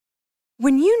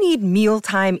When you need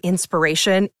mealtime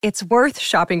inspiration, it's worth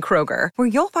shopping Kroger, where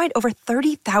you'll find over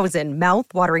 30,000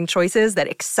 mouth-watering choices that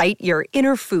excite your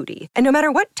inner foodie. And no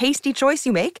matter what tasty choice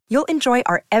you make, you'll enjoy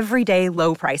our everyday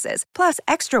low prices, plus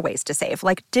extra ways to save,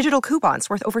 like digital coupons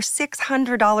worth over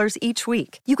 $600 each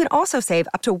week. You can also save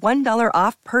up to $1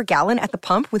 off per gallon at the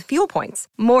pump with fuel points.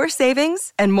 More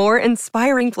savings and more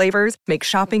inspiring flavors make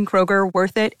shopping Kroger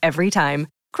worth it every time.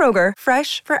 Kroger,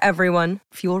 fresh for everyone.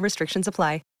 Fuel restrictions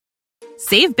apply.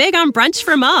 Save big on brunch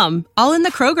for mom, all in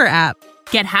the Kroger app.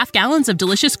 Get half gallons of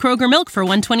delicious Kroger milk for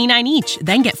 $1.29 each.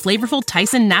 Then get flavorful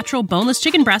Tyson natural boneless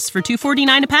chicken breasts for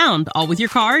 $2.49 a pound, all with your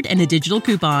card and a digital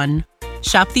coupon.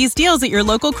 Shop these deals at your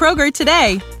local Kroger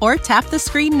today, or tap the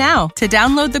screen now to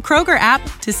download the Kroger app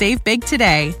to save big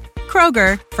today.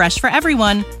 Kroger, fresh for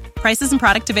everyone. Prices and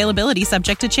product availability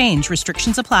subject to change.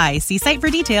 Restrictions apply. See site for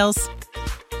details.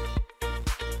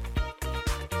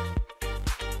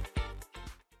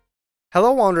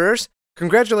 Hello, Wanderers!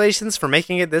 Congratulations for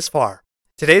making it this far.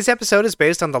 Today's episode is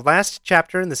based on the last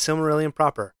chapter in the Silmarillion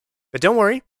proper. But don't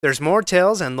worry, there's more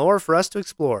tales and lore for us to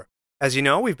explore. As you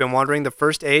know, we've been wandering the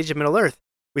first age of Middle-earth.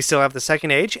 We still have the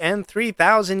second age and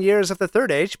 3,000 years of the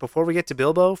third age before we get to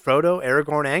Bilbo, Frodo,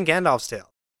 Aragorn, and Gandalf's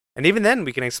tale. And even then,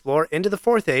 we can explore into the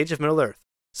fourth age of Middle-earth.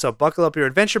 So buckle up your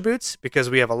adventure boots, because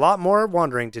we have a lot more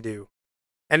wandering to do.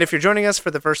 And if you're joining us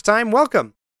for the first time,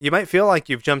 welcome! You might feel like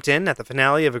you've jumped in at the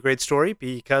finale of a great story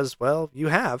because, well, you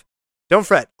have. Don't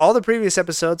fret, all the previous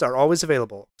episodes are always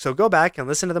available, so go back and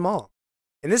listen to them all.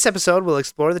 In this episode, we'll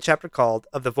explore the chapter called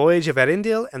Of the Voyage of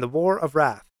Eärendil and the War of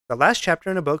Wrath, the last chapter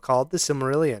in a book called The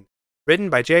Silmarillion, written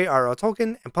by J.R.R.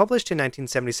 Tolkien and published in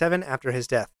 1977 after his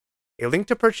death. A link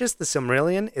to purchase The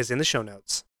Silmarillion is in the show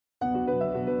notes.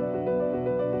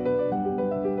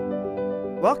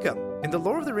 Welcome! In the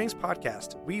Lord of the Rings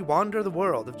podcast, we wander the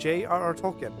world of J.R.R.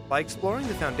 Tolkien by exploring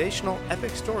the foundational epic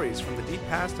stories from the deep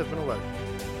past of Middle-earth.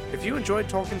 If you enjoyed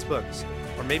Tolkien's books,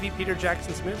 or maybe Peter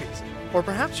Jackson's movies, or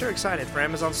perhaps you're excited for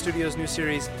Amazon Studios' new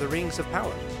series, The Rings of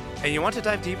Power, and you want to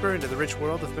dive deeper into the rich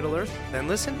world of Middle-earth, then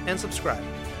listen and subscribe.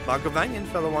 Bhagavanyan,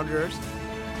 fellow wanderers.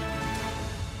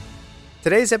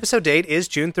 Today's episode date is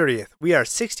June 30th. We are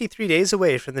 63 days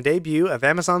away from the debut of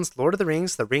Amazon's Lord of the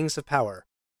Rings, The Rings of Power.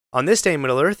 On this day in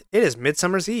Middle-earth, it is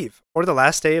Midsummer's Eve, or the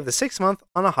last day of the 6th month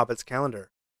on a Hobbit's calendar.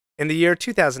 In the year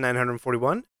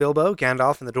 2941, Bilbo,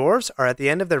 Gandalf, and the dwarves are at the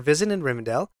end of their visit in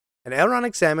Rivendell, and Elrond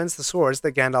examines the swords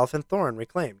that Gandalf and Thorin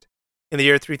reclaimed. In the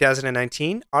year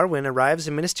 3019, Arwen arrives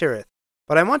in Minas Tirith,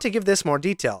 but I want to give this more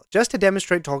detail, just to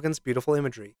demonstrate Tolkien's beautiful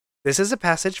imagery. This is a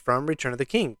passage from Return of the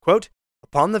King, quote,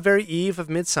 "Upon the very eve of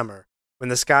midsummer, when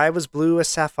the sky was blue as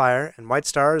sapphire and white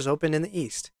stars opened in the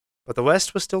east, but the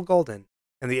west was still golden,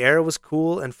 and the air was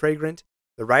cool and fragrant,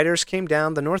 the riders came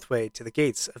down the north way to the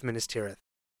gates of Minas Tirith."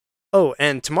 Oh,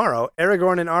 and tomorrow,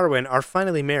 Aragorn and Arwen are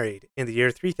finally married in the year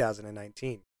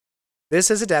 3019. This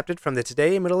is adapted from the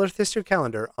Today in Middle-earth History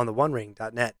calendar on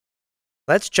theonering.net.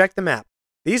 Let's check the map.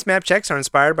 These map checks are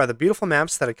inspired by the beautiful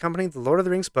maps that accompany the Lord of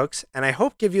the Rings books, and I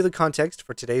hope give you the context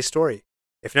for today's story.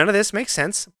 If none of this makes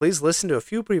sense, please listen to a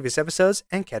few previous episodes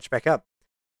and catch back up.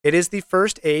 It is the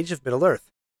first age of Middle-earth.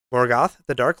 Morgoth,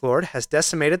 the Dark Lord, has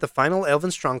decimated the final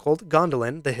elven stronghold,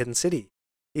 Gondolin, the Hidden City.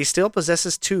 He still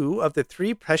possesses 2 of the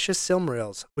 3 precious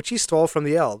Silmarils, which he stole from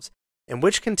the elves, and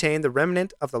which contain the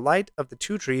remnant of the light of the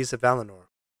 2 trees of Valinor.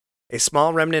 A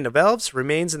small remnant of elves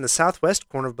remains in the southwest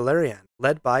corner of Beleriand,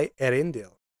 led by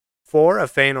Eärendil. 4 of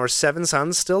Feanor's 7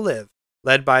 sons still live,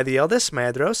 led by the eldest,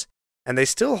 Maedhros, and they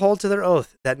still hold to their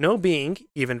oath that no being,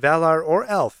 even Valar or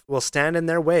elf, will stand in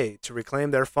their way to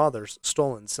reclaim their father's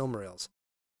stolen Silmarils.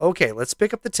 Okay, let's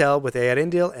pick up the tale with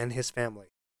Eärendil and his family.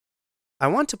 I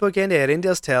want to bookend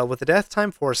Eärendil's tale with the death-time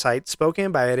foresight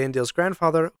spoken by Eärendil's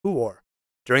grandfather, Huor.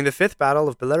 During the 5th Battle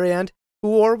of Beleriand,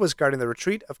 Huor was guarding the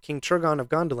retreat of King Turgon of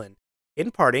Gondolin. In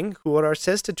parting, Huor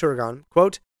says to Turgon,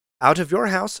 quote, "Out of your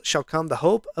house shall come the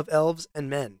hope of elves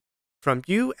and men. From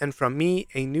you and from me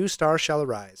a new star shall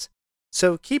arise."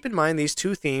 So keep in mind these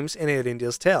 2 themes in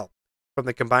Eärendil's tale. From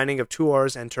the combining of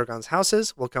Tuor's and Turgon's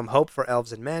houses will come hope for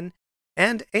elves and men,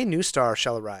 and a new star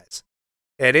shall arise.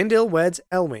 Eärendil weds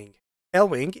Elwing.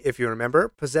 Elwing, if you remember,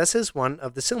 possesses one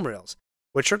of the Silmarils,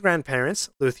 which her grandparents,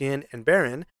 Luthien and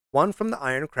Beren, won from the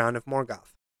Iron Crown of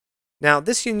Morgoth. Now,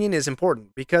 this union is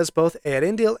important because both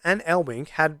Eärendil and Elwing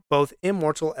had both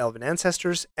immortal elven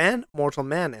ancestors and mortal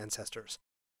man ancestors.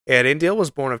 Eärendil was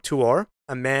born of Tuor,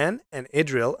 a man, and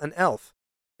Idril, an elf.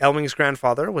 Elwing's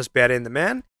grandfather was Beren the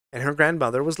man, and her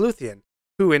grandmother was Luthien,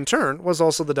 who in turn was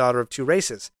also the daughter of 2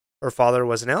 races. Her father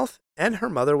was an elf, and her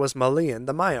mother was Malian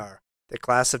the Maiar, the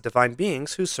class of divine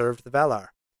beings who served the Valar.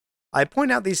 I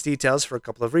point out these details for a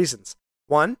couple of reasons.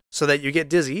 1, so that you get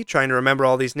dizzy trying to remember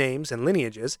all these names and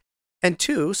lineages, and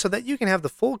 2, so that you can have the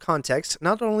full context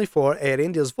not only for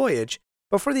Eärendil's voyage,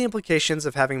 but for the implications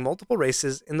of having multiple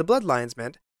races in the bloodlines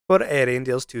meant for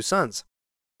Eärendil's 2 sons.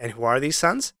 And who are these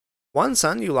sons? One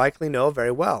son you likely know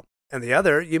very well, and the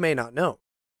other you may not know,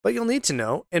 but you'll need to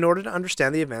know in order to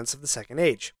understand the events of the Second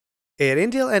Age.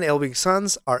 Eärendil and Elwing's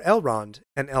sons are Elrond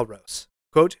and Elros,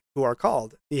 quote, who are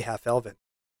called the Half-Elven.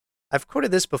 I've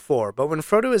quoted this before, but when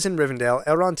Frodo is in Rivendell,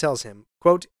 Elrond tells him,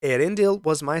 quote, Eärendil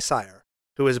was my sire,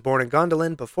 who was born in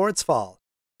Gondolin before its fall,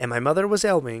 and my mother was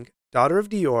Elwing, daughter of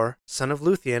Dior, son of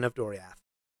Luthien of Doriath.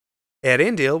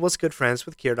 Eärendil was good friends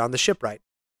with Círdan the shipwright,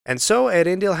 and so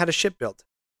Eärendil had a ship built,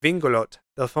 Vingolot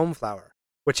the Foamflower,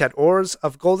 which had oars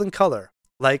of golden color,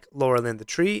 like Laurelin the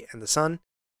tree and the sun,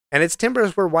 and its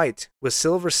timbers were white, with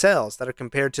silver sails that are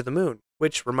compared to the moon,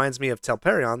 which reminds me of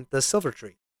Telperion, the silver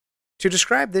tree. To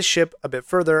describe this ship a bit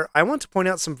further, I want to point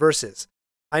out some verses.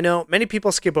 I know many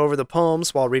people skip over the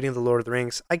poems while reading The Lord of the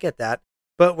Rings, I get that,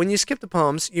 but when you skip the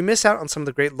poems, you miss out on some of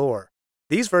the great lore.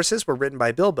 These verses were written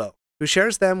by Bilbo, who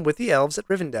shares them with the elves at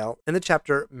Rivendell in the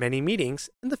chapter Many Meetings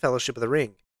in the Fellowship of the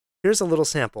Ring. Here's a little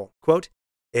sample. Quote,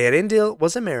 Eärendil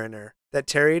was a mariner that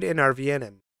tarried in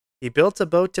Arvienen. He built a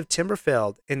boat of timber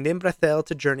felled in Nimbrathel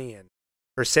to journey in.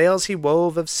 Her sails he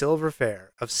wove of silver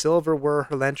fair, of silver were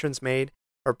her lanterns made,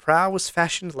 her prow was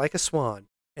fashioned like a swan,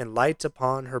 and light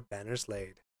upon her banners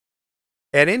laid.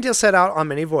 Eärendil set out on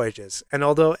many voyages, and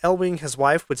although Elwing, his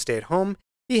wife, would stay at home,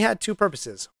 he had 2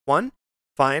 purposes. 1,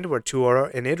 find where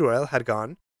Tuor and Idril had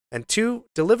gone, and 2,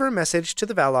 deliver a message to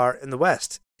the Valar in the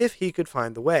west, if he could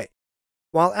find the way.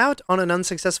 While out on an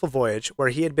unsuccessful voyage where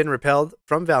he had been repelled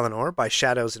from Valinor by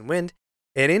shadows and wind,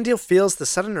 Eärendil feels the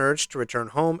sudden urge to return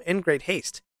home in great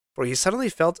haste, for he suddenly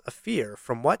felt a fear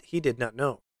from what he did not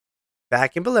know.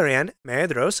 Back in Beleriand,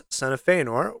 Maedhros, son of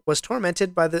Fëanor, was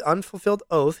tormented by the unfulfilled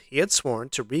oath he had sworn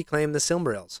to reclaim the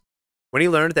Silmarils. When he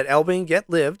learned that Elwing yet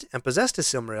lived and possessed a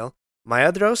Silmaril,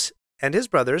 Maedhros and his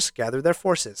brothers gathered their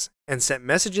forces and sent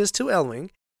messages to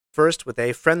Elwing, first with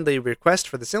a friendly request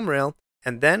for the Silmaril,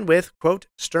 and then with, quote,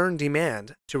 stern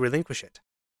demand to relinquish it.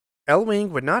 Elwing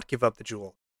would not give up the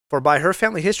jewel, for by her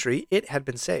family history it had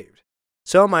been saved.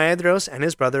 So Maedhros and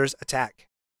his brothers attack.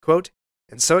 Quote,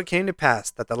 and so it came to pass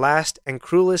that the last and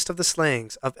cruelest of the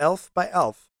slayings of elf by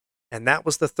elf, and that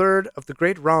was the 3rd of the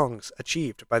great wrongs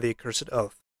achieved by the accursed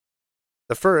oath.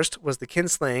 The first was the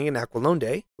kinslaying in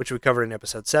Aquilonde, which we covered in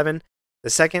episode 7. The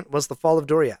second was the fall of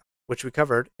Doriath, which we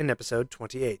covered in episode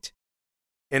 28.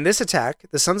 In this attack,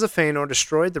 the sons of Fëanor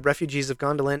destroyed the refugees of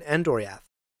Gondolin and Doriath,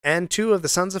 and 2 of the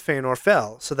sons of Fëanor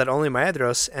fell, so that only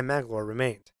Maedhros and Maglor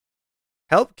remained.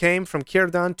 Help came from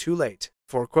Círdan too late,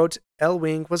 for, quote,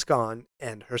 Elwing was gone,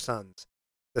 and her sons.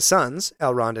 The sons,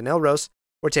 Elrond and Elros,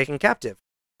 were taken captive,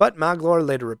 but Maglor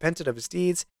later repented of his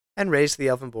deeds and raised the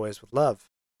elven boys with love.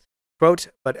 Quote,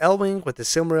 but Elwing, with the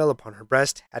Silmaril upon her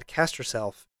breast, had cast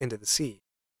herself into the sea.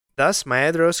 Thus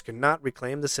Maedhros could not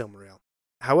reclaim the Silmaril.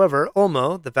 However,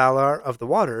 Ulmo, the Valar of the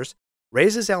waters,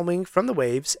 raises Elwing from the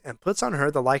waves and puts on her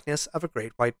the likeness of a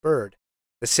great white bird.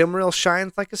 The Silmaril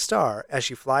shines like a star as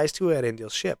she flies to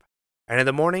Eärendil's ship, and in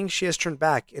the morning she is turned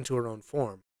back into her own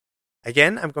form.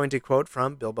 Again, I'm going to quote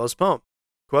from Bilbo's poem.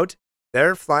 Quote,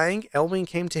 there flying Elwing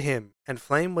came to him, and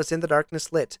flame was in the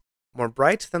darkness lit, more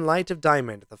bright than light of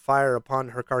diamond the fire upon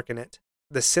her carcanet.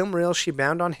 The Silmaril she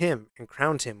bound on him, and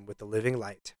crowned him with the living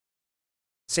light.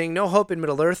 Seeing no hope in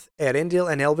Middle-earth,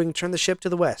 Eärendil and Elwing turn the ship to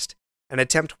the west, and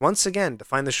attempt once again to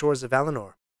find the shores of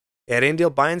Valinor.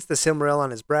 Eärendil binds the Silmaril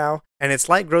on his brow, and its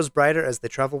light grows brighter as they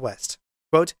travel west.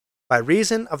 Quote, by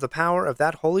reason of the power of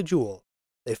that holy jewel,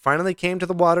 they finally came to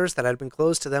the waters that had been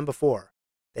closed to them before.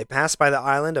 They passed by the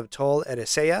island of Tol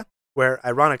Eressëa, where,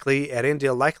 ironically,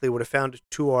 Eärendil likely would have found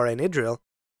Tuor and Idril,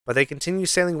 but they continue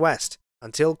sailing west,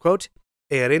 until, quote,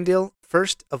 Eärendil,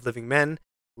 first of living men,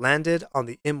 landed on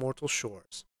the immortal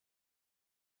shores.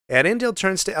 Eärendil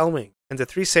turns to Elwing and the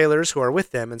 3 sailors who are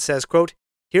with them and says, quote,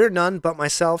 here none but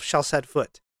myself shall set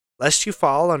foot, lest you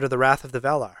fall under the wrath of the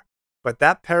Valar. But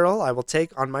that peril I will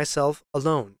take on myself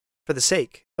alone, for the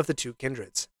sake of the 2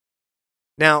 kindreds.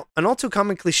 Now, an all too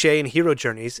common cliché in hero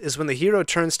journeys is when the hero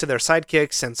turns to their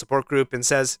sidekicks and support group and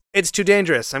says, it's too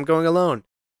dangerous, I'm going alone.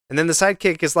 And then the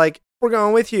sidekick is like, we're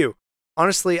going with you.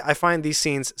 Honestly, I find these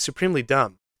scenes supremely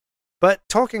dumb. But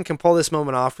Tolkien can pull this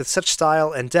moment off with such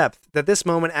style and depth that this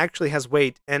moment actually has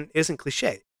weight and isn't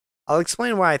cliché. I'll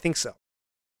explain why I think so.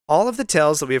 All of the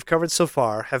tales that we have covered so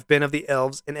far have been of the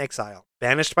elves in exile,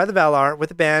 banished by the Valar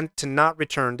with a band to not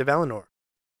return to Valinor.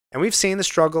 And we've seen the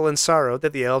struggle and sorrow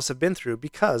that the elves have been through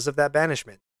because of that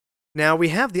banishment. Now we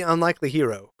have the unlikely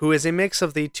hero, who is a mix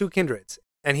of the 2 kindreds,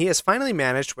 and he has finally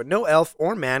managed what no elf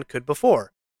or man could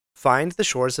before: find the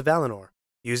shores of Valinor,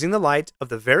 using the light of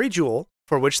the very jewel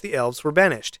for which the elves were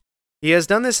banished. He has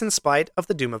done this in spite of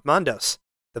the doom of Mandos,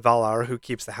 the Valar who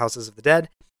keeps the houses of the dead,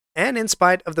 and in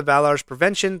spite of the Valar's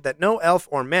prevention that no elf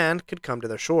or man could come to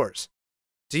their shores.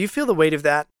 Do you feel the weight of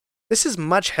that? This is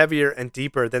much heavier and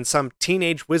deeper than some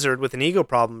teenage wizard with an ego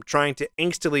problem trying to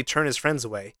angstily turn his friends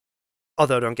away.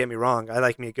 Although, don't get me wrong, I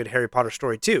like me a good Harry Potter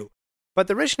story too. But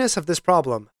the richness of this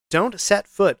problem: don't set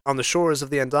foot on the shores of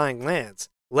the Undying Lands,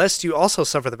 lest you also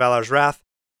suffer the Valar's wrath,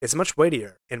 is much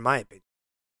weightier, in my opinion.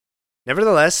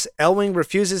 Nevertheless, Elwing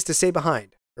refuses to stay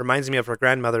behind. Reminds me of her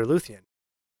grandmother, Luthien.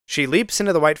 She leaps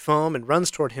into the white foam and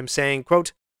runs toward him, saying,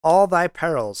 quote, "All thy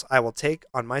perils I will take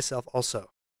on myself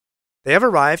also." They have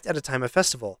arrived at a time of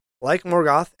festival, like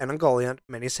Morgoth and Ungoliant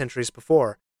many centuries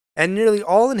before, and nearly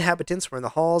all inhabitants were in the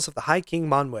halls of the High King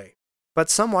Manwë. But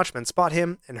some watchmen spot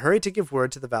him and hurry to give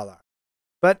word to the Valar.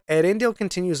 But Eärendil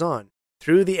continues on,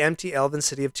 through the empty elven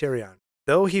city of Tirion,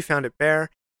 though he found it bare,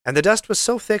 and the dust was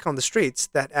so thick on the streets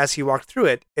that as he walked through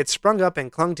it, it sprung up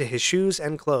and clung to his shoes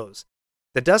and clothes.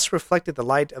 The dust reflected the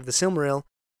light of the Silmaril,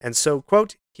 and so,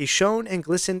 quote, he shone and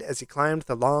glistened as he climbed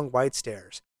the long white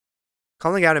stairs.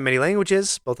 Calling out in many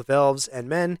languages, both of elves and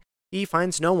men, he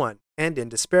finds no one, and in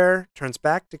despair turns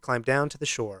back to climb down to the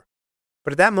shore.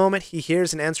 But at that moment he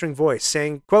hears an answering voice,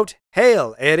 saying, quote,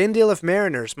 "Hail, Eärendil of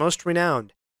mariners most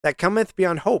renowned, that cometh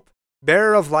beyond hope,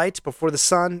 bearer of light before the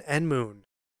sun and moon."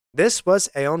 This was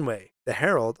Eonwë, the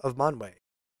herald of Manwë.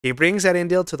 He brings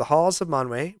Eärendil to the halls of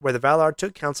Manwë, where the Valar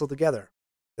took counsel together.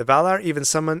 The Valar even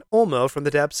summon Ulmo from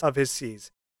the depths of his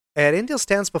seas. Eärendil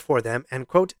stands before them and,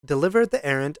 quote, delivered the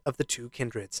errand of the two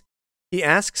kindreds. He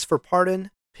asks for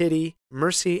pardon, pity,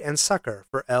 mercy, and succor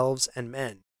for elves and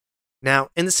men. Now,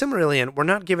 in the Silmarillion, we're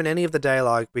not given any of the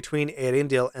dialogue between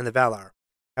Eärendil and the Valar.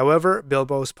 However,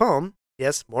 Bilbo's poem,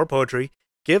 yes, more poetry,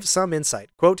 gives some insight.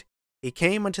 Quote, "He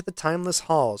came unto the timeless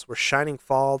halls where shining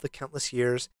fall the countless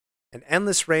years, and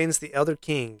endless reigns the elder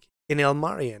king in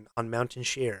Ilmarien on mountain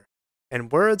sheer.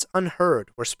 And words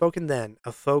unheard were spoken then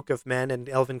of folk of men and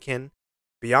elven kin,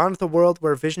 beyond the world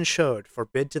where vision showed,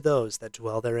 forbid to those that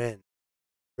dwell therein."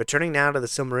 Returning now to the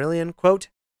Silmarillion, quote,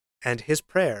 "And his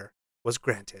prayer was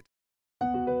granted."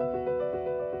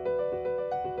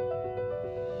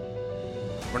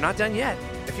 We're not done yet.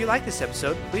 If you like this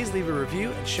episode, please leave a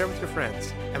review and share with your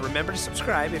friends. And remember to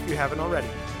subscribe if you haven't already.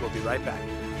 We'll be right back.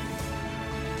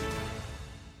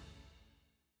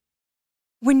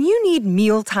 When you need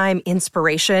mealtime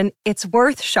inspiration, it's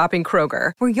worth shopping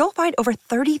Kroger, where you'll find over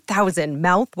 30,000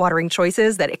 mouth-watering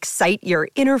choices that excite your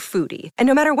inner foodie. And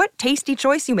no matter what tasty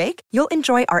choice you make, you'll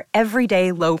enjoy our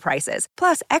everyday low prices,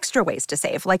 plus extra ways to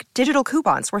save, like digital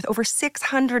coupons worth over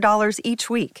 $600 each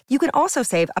week. You can also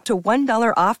save up to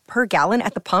 $1 off per gallon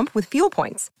at the pump with fuel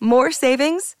points. More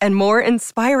savings and more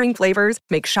inspiring flavors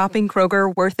make shopping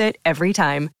Kroger worth it every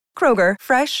time. Kroger,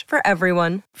 fresh for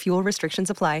everyone. Fuel restrictions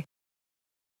apply.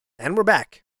 And we're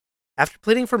back. After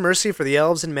pleading for mercy for the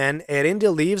elves and men,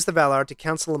 Eärendil leaves the Valar to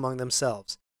counsel among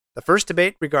themselves. The first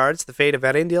debate regards the fate of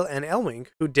Eärendil and Elwing,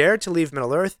 who dared to leave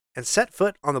Middle-earth and set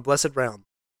foot on the Blessed Realm.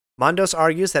 Mandos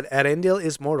argues that Eärendil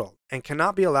is mortal and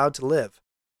cannot be allowed to live.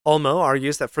 Ulmo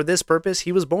argues that for this purpose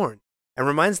he was born, and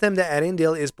reminds them that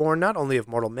Eärendil is born not only of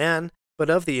mortal man,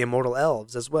 but of the immortal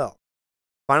elves as well.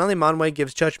 Finally, Manwë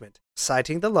gives judgment,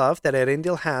 citing the love that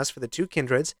Eärendil has for the two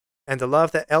kindreds and the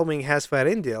love that Elwing has for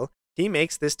Eärendil. He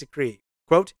makes this decree,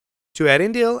 quote, "To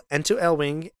Eärendil and to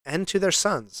Elwing and to their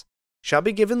sons shall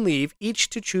be given leave each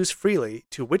to choose freely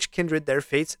to which kindred their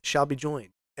fates shall be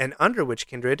joined, and under which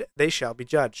kindred they shall be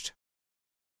judged."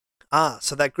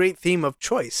 So that great theme of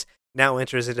choice now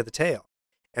enters into the tale.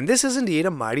 And this is indeed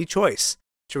a mighty choice,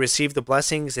 to receive the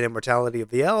blessings and immortality of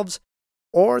the elves,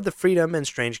 or the freedom and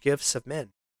strange gifts of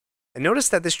men. And notice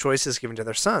that this choice is given to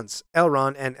their sons,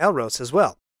 Elrond and Elros as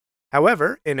well.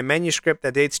 However, in a manuscript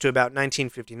that dates to about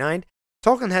 1959,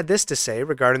 Tolkien had this to say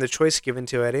regarding the choice given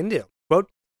to Eärendil.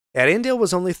 Quote, "Eärendil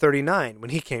was only 39 when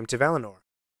he came to Valinor.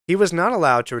 He was not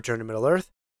allowed to return to Middle-earth,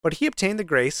 but he obtained the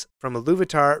grace from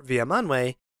Iluvatar via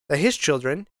Manwë that his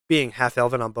children, being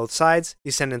half-elven on both sides,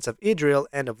 descendants of Eärendil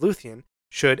and of Luthien,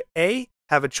 should A.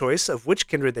 have a choice of which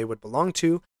kindred they would belong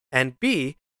to, and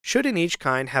B. should in each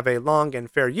kind have a long and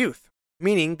fair youth,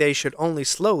 meaning they should only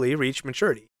slowly reach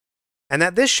maturity, and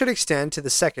that this should extend to the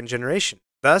second generation,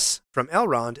 thus from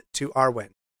Elrond to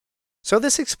Arwen." So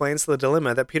this explains the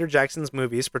dilemma that Peter Jackson's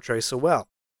movies portray so well.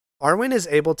 Arwen is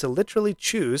able to literally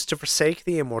choose to forsake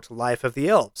the immortal life of the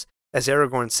elves, as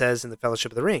Aragorn says in The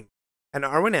Fellowship of the Ring, and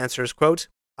Arwen answers, quote,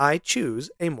 "I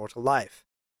choose a mortal life."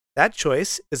 That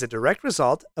choice is a direct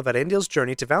result of Eärendil's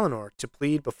journey to Valinor to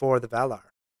plead before the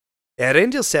Valar.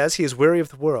 Eärendil says he is weary of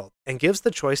the world and gives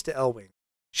the choice to Elwing.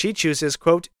 She chooses,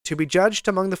 quote, to be judged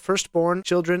among the firstborn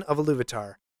children of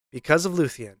Iluvatar because of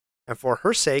Luthien, and for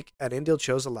her sake Eärendil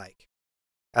chose alike.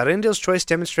 Eärendil's choice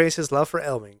demonstrates his love for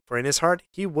Elwing, for in his heart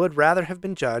he would rather have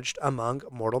been judged among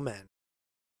mortal men.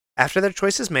 After their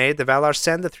choice is made, the Valar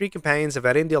send the three companions of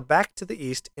Eärendil back to the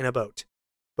east in a boat.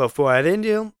 But for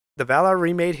Eärendil, the Valar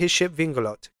remade his ship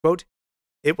Vingolot, quote,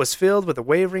 it was filled with a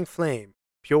wavering flame,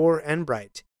 pure and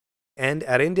bright. And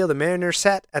Eärendil the mariner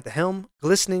sat at the helm,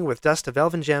 glistening with dust of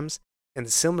elven gems, and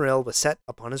the Silmaril was set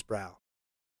upon his brow.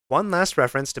 One last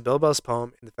reference to Bilbo's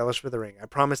poem in the Fellowship of the Ring. I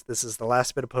promise this is the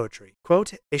last bit of poetry.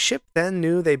 Quote, a ship then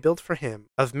new they built for him,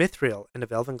 of mithril and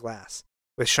of elven glass.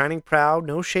 With shining prow,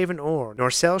 no shaven oar, nor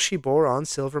sail she bore on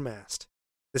silver mast.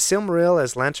 The Silmaril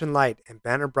as lantern light, and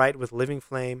banner bright with living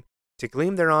flame, to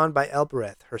gleam thereon by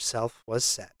Elbereth herself was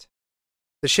set.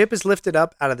 The ship is lifted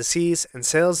up out of the seas and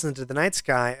sails into the night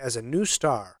sky as a new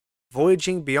star,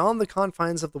 voyaging beyond the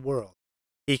confines of the world.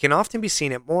 He can often be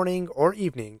seen at morning or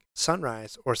evening,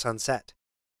 sunrise or sunset.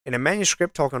 In a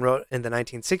manuscript Tolkien wrote in the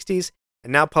 1960s,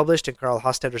 and now published in Carl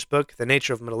Hostetter's book The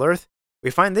Nature of Middle-earth, we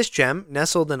find this gem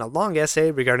nestled in a long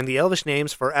essay regarding the Elvish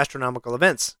names for astronomical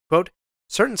events. Quote,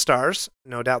 certain stars,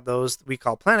 no doubt those we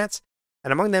call planets,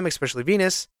 and among them especially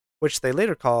Venus, which they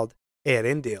later called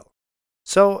Eärendil.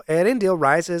 So Eärendil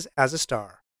rises as a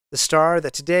star, the star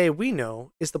that today we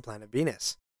know is the planet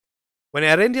Venus. When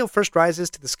Eärendil first rises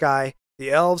to the sky, the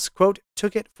elves, quote,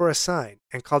 took it for a sign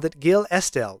and called it Gil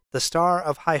Estel, the star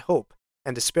of high hope,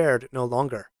 and despaired no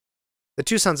longer. The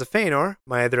two sons of Fëanor,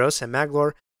 Maedhros and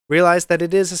Maglor, realize that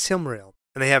it is a Silmaril,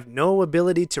 and they have no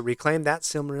ability to reclaim that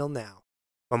Silmaril now.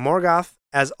 But Morgoth,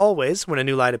 as always when a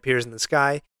new light appears in the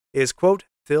sky, is, quote,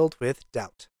 filled with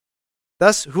doubt.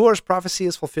 Thus, Huor's prophecy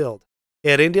is fulfilled.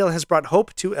 Eärendil has brought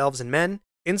hope to elves and men,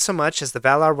 insomuch as the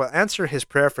Valar will answer his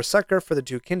prayer for succor for the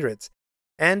two kindreds,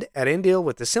 and Eärendil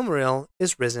with the Silmaril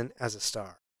is risen as a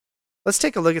star. Let's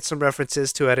take a look at some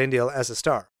references to Eärendil as a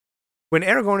star. When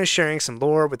Aragorn is sharing some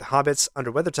lore with the hobbits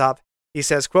under Weathertop, he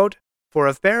says, quote, for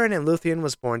of Beren and Luthien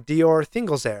was born Dior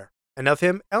Thingolzair, and of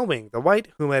him Elwing the White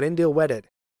whom Eärendil wedded,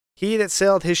 he that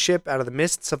sailed his ship out of the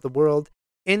mists of the world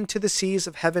into the seas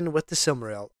of heaven with the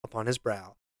Silmaril upon his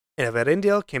brow. And of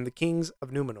Eärendil came the kings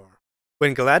of Númenor.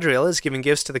 When Galadriel is giving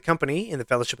gifts to the company in the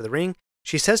Fellowship of the Ring,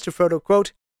 she says to Frodo,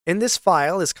 quote, in this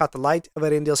phial is caught the light of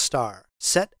Eärendil's star,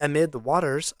 set amid the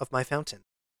waters of my fountain.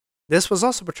 This was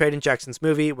also portrayed in Jackson's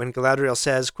movie when Galadriel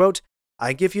says, quote,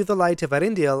 I give you the light of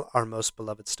Eärendil, our most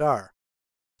beloved star.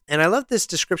 And I love this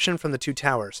description from the Two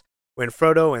Towers, when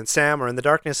Frodo and Sam are in the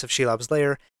darkness of Shelob's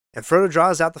lair, and Frodo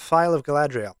draws out the phial of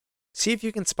Galadriel. See if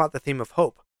you can spot the theme of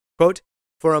hope. Quote,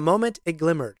 for a moment it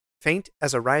glimmered, faint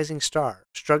as a rising star,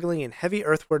 struggling in heavy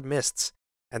earthward mists,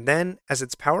 and then, as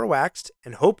its power waxed,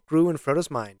 and hope grew in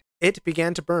Frodo's mind, it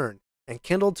began to burn, and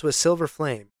kindled to a silver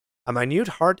flame, a minute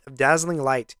heart of dazzling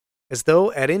light, as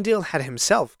though Eärendil had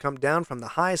himself come down from the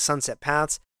high sunset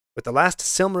paths, with the last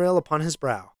Silmaril upon his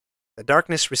brow. The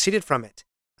darkness receded from it,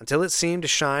 until it seemed to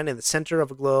shine in the center of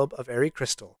a globe of airy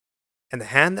crystal, and the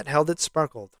hand that held it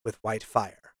sparkled with white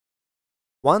fire.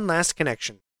 One last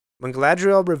connection. When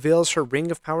Galadriel reveals her ring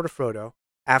of power to Frodo,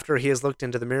 after he has looked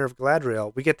into the mirror of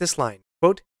Galadriel, we get this line,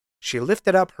 quote, she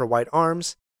lifted up her white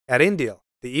arms, Eärendil,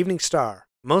 the evening star,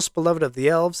 most beloved of the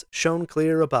elves, shone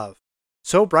clear above.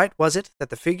 So bright was it that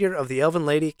the figure of the elven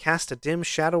lady cast a dim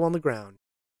shadow on the ground.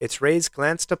 Its rays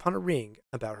glanced upon a ring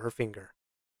about her finger.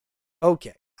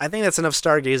 Okay, I think that's enough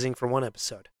stargazing for one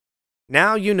episode.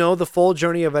 Now you know the full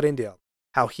journey of Eärendil,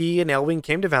 how he and Elwing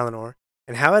came to Valinor,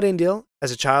 and how Eärendil,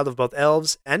 as a child of both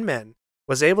elves and men,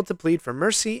 was able to plead for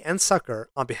mercy and succor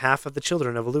on behalf of the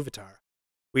children of Iluvatar.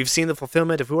 We've seen the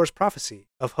fulfillment of Huor's prophecy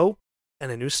of hope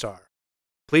and a new star.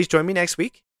 Please join me next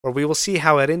week, where we will see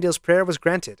how Eärendil's prayer was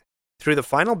granted through the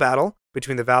final battle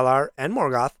between the Valar and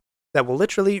Morgoth that will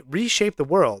literally reshape the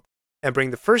world and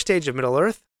bring the first age of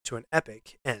Middle-earth to an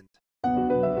epic end.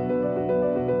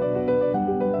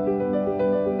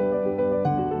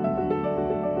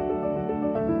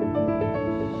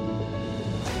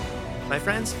 My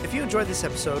friends, if you enjoyed this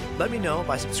episode, let me know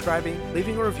by subscribing,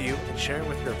 leaving a review, and sharing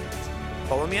with your friends.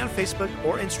 Follow me on Facebook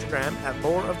or Instagram at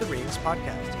Lore of the Rings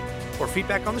Podcast. For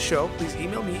feedback on the show, please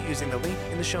email me using the link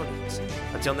in the show notes.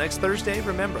 Until next Thursday,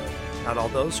 remember, not all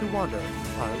those who wander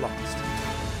are lost.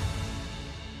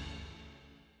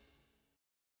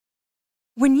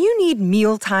 When you need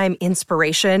mealtime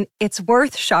inspiration, it's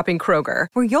worth shopping Kroger,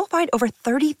 where you'll find over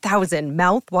 30,000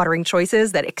 mouth-watering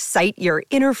choices that excite your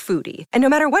inner foodie. And no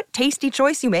matter what tasty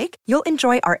choice you make, you'll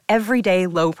enjoy our everyday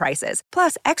low prices,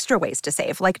 plus extra ways to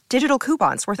save, like digital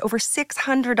coupons worth over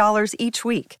 $600 each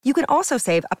week. You can also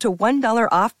save up to $1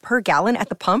 off per gallon at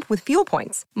the pump with fuel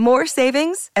points. More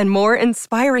savings and more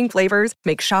inspiring flavors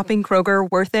make shopping Kroger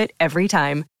worth it every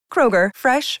time. Kroger,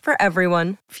 fresh for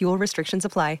everyone. Fuel restrictions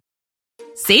apply.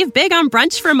 Save big on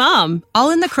brunch for mom,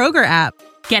 all in the Kroger app.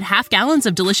 Get half gallons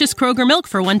of delicious Kroger milk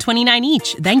for $1.29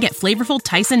 each. Then get flavorful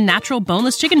Tyson natural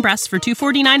boneless chicken breasts for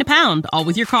 $2.49 a pound, all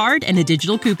with your card and a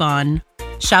digital coupon.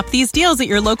 Shop these deals at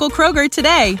your local Kroger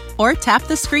today, or tap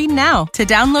the screen now to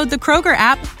download the Kroger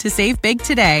app to save big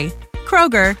today.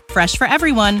 Kroger, fresh for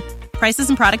everyone. Prices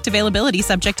and product availability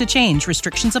subject to change.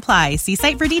 Restrictions apply. See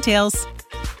site for details.